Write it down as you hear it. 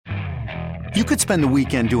You could spend the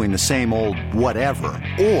weekend doing the same old whatever,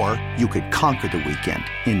 or you could conquer the weekend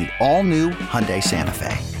in the all-new Hyundai Santa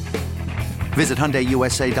Fe. Visit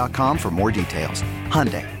HyundaiUSA.com for more details.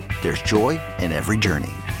 Hyundai, there's joy in every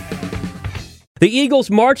journey. The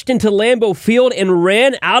Eagles marched into Lambeau Field and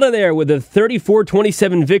ran out of there with a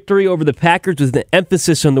 34-27 victory over the Packers with an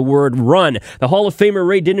emphasis on the word run. The Hall of Famer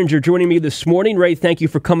Ray Dininger joining me this morning. Ray, thank you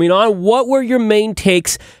for coming on. What were your main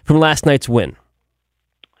takes from last night's win?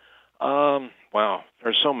 Wow,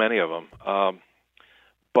 there's so many of them.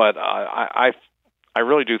 But I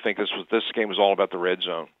really do think this game was all about the red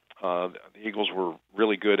zone. The Eagles were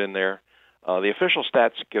really good in there. The official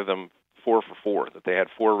stats give them 4 for 4, that they had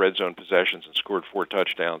 4 red zone possessions and scored 4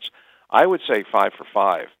 touchdowns. I would say 5 for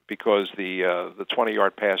 5 because the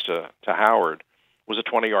 20-yard pass to Howard was a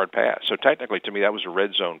 20-yard pass. So technically, to me, that was a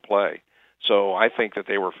red zone play. So I think that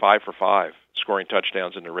they were 5 for 5 scoring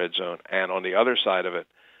touchdowns in the red zone. And on the other side of it,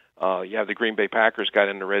 you have the Green Bay Packers got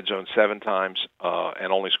in the red zone 7 times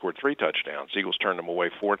and only scored 3 touchdowns. Eagles turned them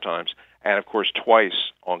away 4 times, and of course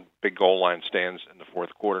twice on big goal line stands in the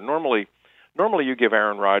fourth quarter. Normally you give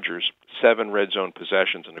Aaron Rodgers 7 red zone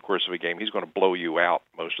possessions in the course of a game, he's going to blow you out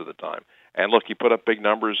most of the time. And look, he put up big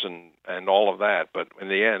numbers and all of that, but in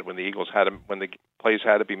the end, when the plays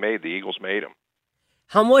had to be made, the Eagles made them.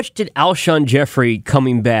 How much did Alshon Jeffrey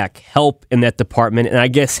coming back help in that department, and I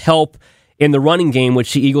guess help in the running game,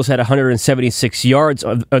 which the Eagles had 176 yards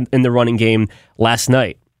in the running game last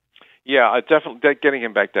night? Yeah, getting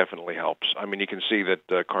him back definitely helps. I mean, you can see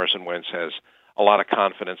that Carson Wentz has a lot of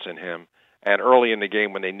confidence in him. And early in the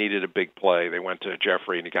game, when they needed a big play, they went to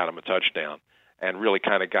Jeffrey and he got him a touchdown, and really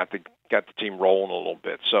kind of got the team rolling a little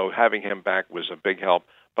bit. So having him back was a big help.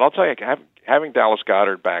 But I'll tell you, having Dallas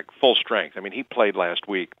Goedert back full strength. I mean, he played last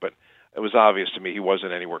week, but it was obvious to me he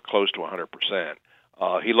wasn't anywhere close to 100%.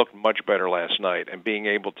 He looked much better last night, and being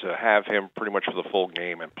able to have him pretty much for the full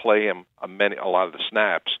game and play him a lot of the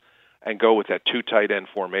snaps and go with that 2 tight end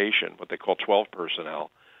formation, what they call 12 personnel,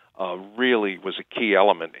 really was a key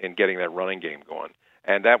element in getting that running game going.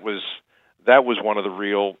 And that was one of the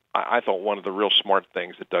real, I thought one of the real smart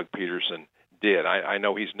things that Doug Peterson did. I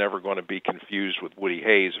know he's never going to be confused with Woody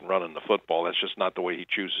Hayes and running the football. That's just not the way he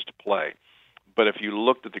chooses to play. But if you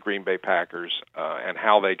looked at the Green Bay Packers and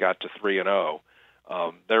how they got to 3-0,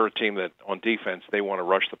 they're a team that on defense they want to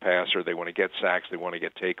rush the passer, they want to get sacks, they want to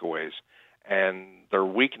get takeaways, and their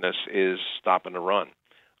weakness is stopping the run.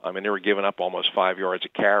 I mean, they were giving up almost 5 yards a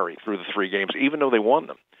carry through the 3 games, even though they won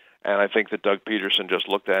them. And I think that Doug Peterson just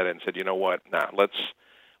looked at it and said, you know what?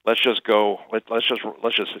 Let's just go. Let's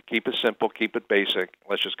just keep it simple, keep it basic.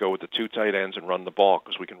 Let's just go with the 2 tight ends and run the ball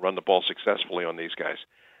because we can run the ball successfully on these guys.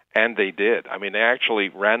 And they did. I mean, they actually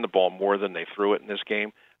ran the ball more than they threw it in this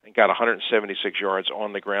game and got 176 yards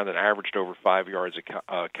on the ground and averaged over 5 yards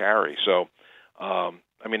a carry. So,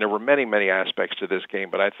 I mean, there were many, many aspects to this game,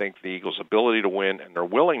 but I think the Eagles' ability to win and their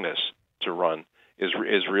willingness to run is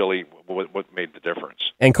really what made the difference.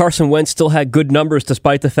 And Carson Wentz still had good numbers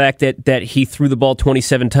despite the fact that he threw the ball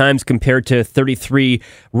 27 times compared to 33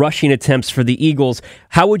 rushing attempts for the Eagles.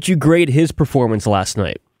 How would you grade his performance last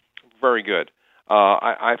night? Very good.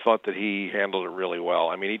 I thought that he handled it really well.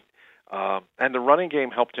 I mean, and the running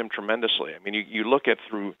game helped him tremendously. I mean, you look at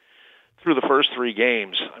through the first 3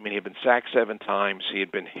 games, I mean, he had been sacked 7 times. He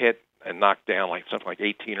had been hit and knocked down something like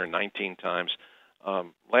 18 or 19 times.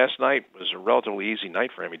 Last night was a relatively easy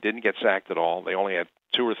night for him. He didn't get sacked at all. They only had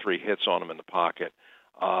 2 or 3 hits on him in the pocket,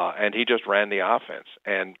 and he just ran the offense.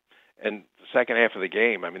 And the second half of the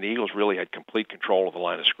game, I mean, the Eagles really had complete control of the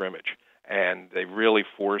line of scrimmage, and they really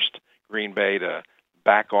forced Green Bay to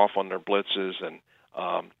back off on their blitzes. And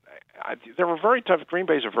they were very tough. Green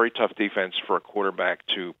Bay's a very tough defense for a quarterback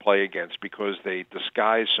to play against because they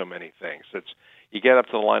disguise so many things. You get up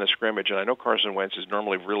to the line of scrimmage, and I know Carson Wentz is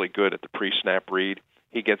normally really good at the pre-snap read.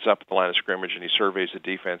 He gets up at the line of scrimmage and he surveys the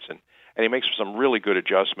defense, and he makes some really good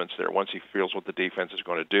adjustments there once he feels what the defense is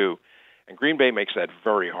going to do. And Green Bay makes that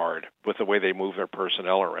very hard with the way they move their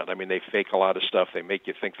personnel around. I mean, they fake a lot of stuff. They make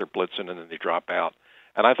you think they're blitzing, and then they drop out.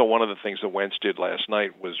 And I thought one of the things that Wentz did last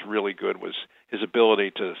night was really good, was his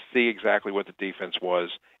ability to see exactly what the defense was,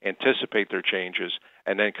 anticipate their changes,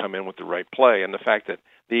 and then come in with the right play. And the fact that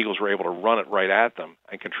the Eagles were able to run it right at them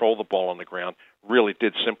and control the ball on the ground really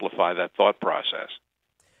did simplify that thought process.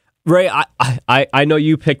 Ray, I know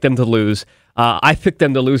you picked them to lose. I picked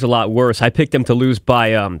them to lose a lot worse. I picked them to lose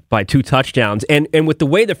by 2 touchdowns. And with the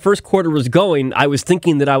way the first quarter was going, I was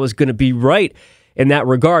thinking that I was going to be right in that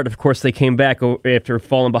regard. Of course, they came back after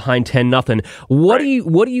falling behind 10-0. What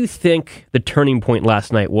do you think the turning point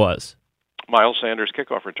last night was? Miles Sanders'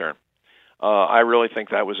 kickoff return. I really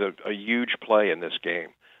think that was a huge play in this game.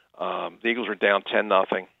 The Eagles were down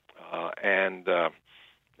 10-0, and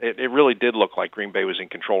it really did look like Green Bay was in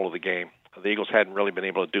control of the game. The Eagles hadn't really been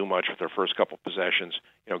able to do much with their first couple possessions.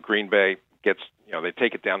 Green Bay gets, they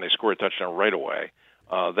take it down, they score a touchdown right away.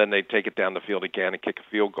 Then they take it down the field again and kick a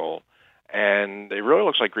field goal. And it really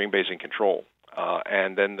looks like Green Bay's in control.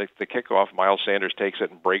 And then the kickoff, Miles Sanders takes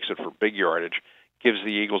it and breaks it for big yardage, gives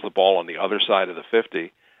the Eagles the ball on the other side of the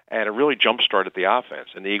 50, and it really jump-started the offense.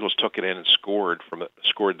 And the Eagles took it in and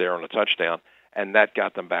scored there on a touchdown, and that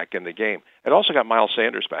got them back in the game. It also got Miles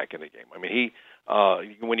Sanders back in the game. I mean,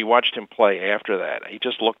 when you watched him play after that,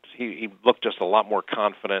 he looked just a lot more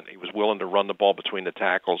confident. He was willing to run the ball between the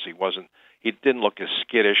tackles. He didn't look as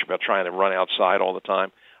skittish about trying to run outside all the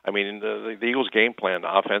time. I mean, the Eagles' game plan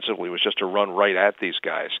offensively was just to run right at these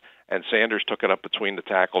guys, and Sanders took it up between the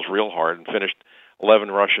tackles real hard and finished 11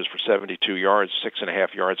 rushes for 72 yards,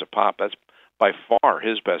 6.5 yards a pop. That's by far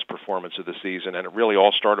his best performance of the season, and it really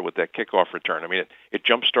all started with that kickoff return. I mean, it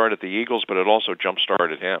jump-started the Eagles, but it also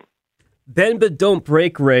jump-started him. Bend but don't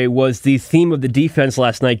break, Ray, was the theme of the defense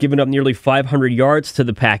last night, giving up nearly 500 yards to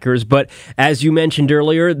the Packers. But as you mentioned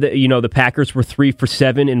earlier, the Packers were 3 for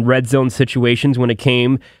 7 in red zone situations when it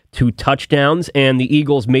came to touchdowns, and the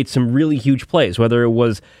Eagles made some really huge plays, whether it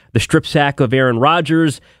was the strip sack of Aaron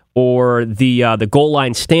Rodgers or the goal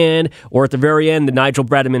line stand, or at the very end, the Nigel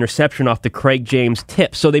Bradham interception off the Craig James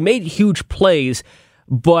tip. So they made huge plays,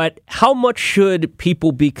 but how much should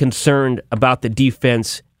people be concerned about the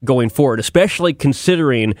defense going forward, especially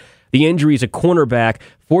considering the injuries at cornerback?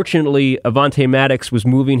 Fortunately, Avonte Maddox was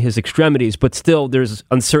moving his extremities, but still there's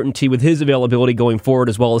uncertainty with his availability going forward,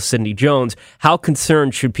 as well as Sidney Jones. How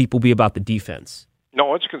concerned should people be about the defense?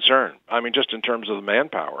 No, it's a concern. I mean, just in terms of the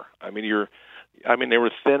manpower. I mean, they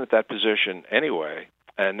were thin at that position anyway,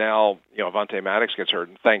 and now Avonte Maddox gets hurt,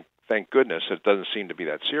 and thank goodness it doesn't seem to be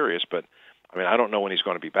that serious, but I mean, I don't know when he's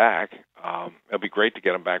going to be back. It'll be great to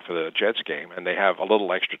get him back for the Jets game, and they have a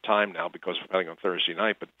little extra time now because of playing on Thursday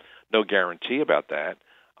night, but no guarantee about that.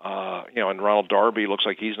 And Ronald Darby looks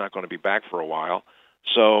like he's not going to be back for a while.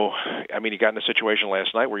 So, I mean, you got in a situation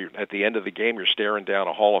last night where at the end of the game, you're staring down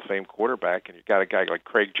a Hall of Fame quarterback, and you've got a guy like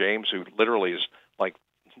Craig James who literally is like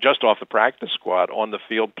just off the practice squad on the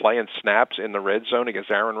field playing snaps in the red zone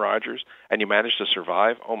against Aaron Rodgers, and you managed to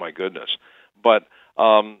survive. Oh my goodness! But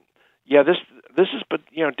yeah, this is, but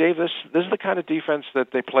Dave, this is the kind of defense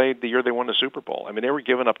that they played the year they won the Super Bowl. I mean, they were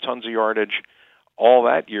giving up tons of yardage all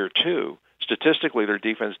that year too. Statistically, their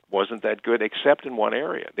defense wasn't that good, except in one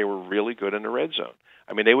area. They were really good in the red zone.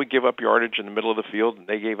 I mean, they would give up yardage in the middle of the field, and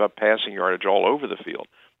they gave up passing yardage all over the field.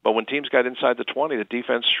 But when teams got inside the 20, the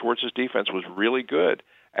defense, Schwartz's defense, was really good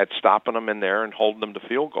at stopping them in there and holding them to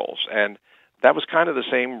field goals. And that was kind of the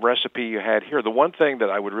same recipe you had here. The one thing that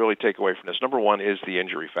I would really take away from this, number one, is the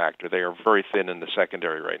injury factor. They are very thin in the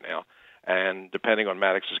secondary right now. And depending on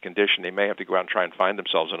Maddox's condition, they may have to go out and try and find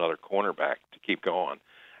themselves another cornerback to keep going.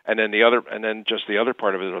 And then the other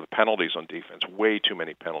part of it are the penalties on defense. Way too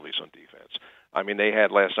many penalties on defense. I mean, they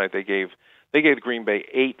had last night. They gave Green Bay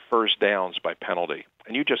 8 first downs by penalty,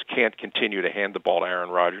 and you just can't continue to hand the ball to Aaron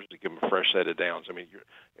Rodgers to give him a fresh set of downs. I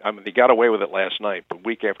mean, they got away with it last night, but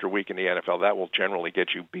week after week in the NFL, that will generally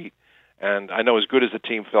get you beat. And I know as good as the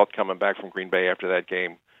team felt coming back from Green Bay after that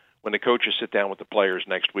game, when the coaches sit down with the players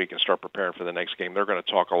next week and start preparing for the next game, they're going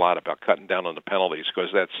to talk a lot about cutting down on the penalties because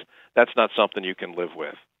that's not something you can live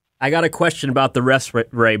with. I got a question about the rest,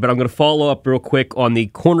 Ray, but I'm going to follow up real quick on the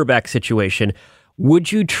cornerback situation.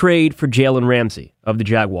 Would you trade for Jalen Ramsey of the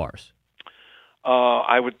Jaguars?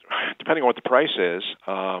 I would, depending on what the price is.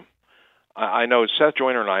 I know Seth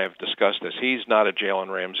Joyner and I have discussed this. He's not a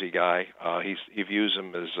Jalen Ramsey guy. He views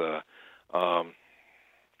him as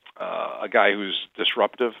a guy who's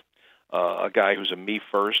disruptive, a guy who's a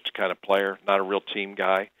me-first kind of player, not a real team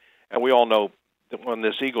guy. And we all know that on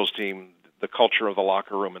this Eagles team, the culture of the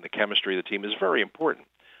locker room and the chemistry of the team is very important.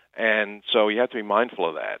 And so you have to be mindful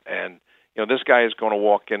of that. And, this guy is going to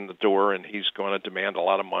walk in the door and he's going to demand a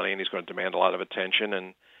lot of money and he's going to demand a lot of attention.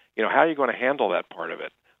 And, how are you going to handle that part of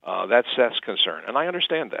it? That's Seth's concern. And I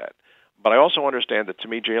understand that. But I also understand that, to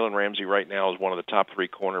me, Jalen Ramsey right now is one of the top 3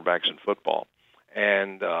 cornerbacks in football.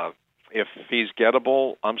 And if he's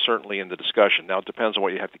gettable, I'm certainly in the discussion. Now, it depends on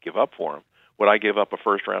what you have to give up for him. Would I give up a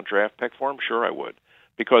first-round draft pick for him? Sure, I would.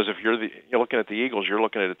 Because if you're looking at the Eagles, you're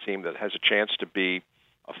looking at a team that has a chance to be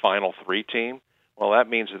a Final 3 team. Well, that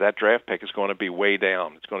means that draft pick is going to be way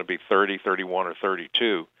down. It's going to be 30, 31, or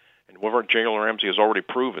 32. And Jalen Ramsey has already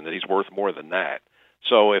proven that he's worth more than that.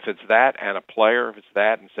 So if it's that and a player, if it's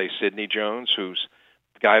that and, say, Sidney Jones, who's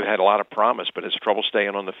a guy that had a lot of promise but has trouble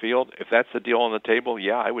staying on the field, if that's the deal on the table,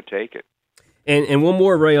 yeah, I would take it. And one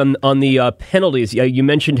more, Ray, on the penalties. You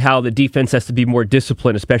mentioned how the defense has to be more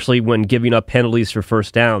disciplined, especially when giving up penalties for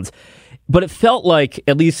first downs. But it felt like,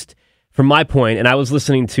 at least from my point, and I was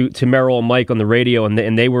listening to Merrill and Mike on the radio,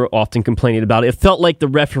 and they were often complaining about it. It felt like the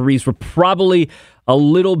referees were probably a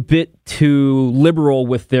little bit too liberal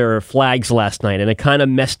with their flags last night, and it kind of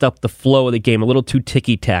messed up the flow of the game, a little too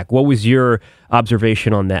ticky-tack. What was your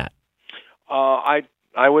observation on that?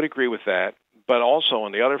 I would agree with that. But also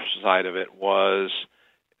on the other side of it was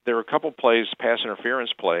there were a couple plays, pass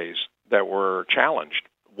interference plays, that were challenged,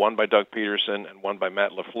 one by Doug Peterson and one by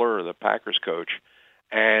Matt LaFleur, the Packers coach.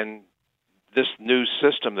 And this new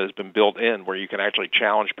system that has been built in where you can actually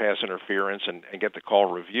challenge pass interference and get the call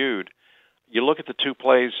reviewed, you look at the two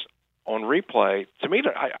plays on replay, to me,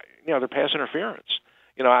 they're pass interference.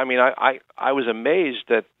 I was amazed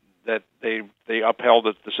that they upheld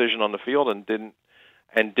the decision on the field and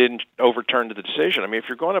didn't overturn the decision. I mean, if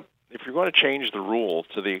you're going to change the rule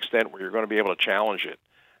to the extent where you're going to be able to challenge it,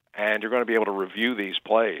 and you're going to be able to review these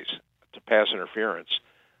plays to pass interference,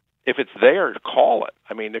 if it's there, call it.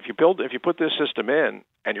 I mean, if you put this system in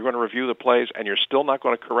and you're going to review the plays and you're still not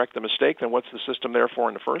going to correct the mistake, then what's the system there for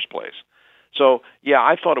in the first place? So yeah,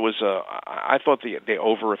 I thought they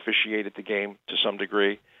over officiated the game to some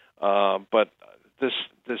degree, but this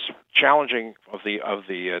challenging of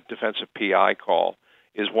the defensive PI call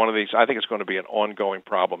is one of these. I think it's going to be an ongoing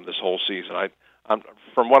problem this whole season.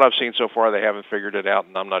 From what I've seen so far, they haven't figured it out,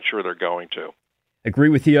 and I'm not sure they're going to. Agree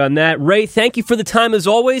with you on that. Ray, thank you for the time as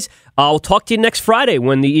always. I'll talk to you next Friday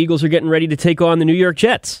when the Eagles are getting ready to take on the New York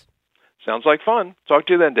Jets. Sounds like fun. Talk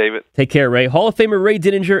to you then, David. Take care, Ray. Hall of Famer Ray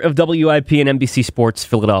Didinger of WIP and NBC Sports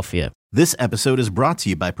Philadelphia. This episode is brought to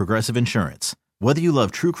you by Progressive Insurance. Whether you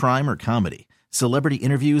love true crime or comedy, celebrity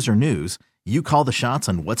interviews or news, you call the shots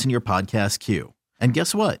on what's in your podcast queue. And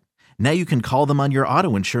guess what? Now you can call them on your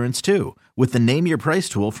auto insurance too with the Name Your Price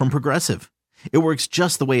tool from Progressive. It works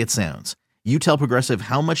just the way it sounds. You tell Progressive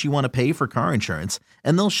how much you want to pay for car insurance,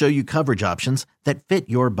 and they'll show you coverage options that fit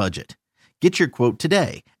your budget. Get your quote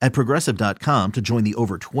today at Progressive.com to join the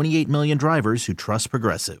over 28 million drivers who trust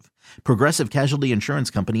Progressive. Progressive Casualty Insurance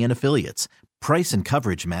Company and Affiliates. Price and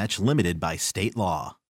coverage match limited by state law.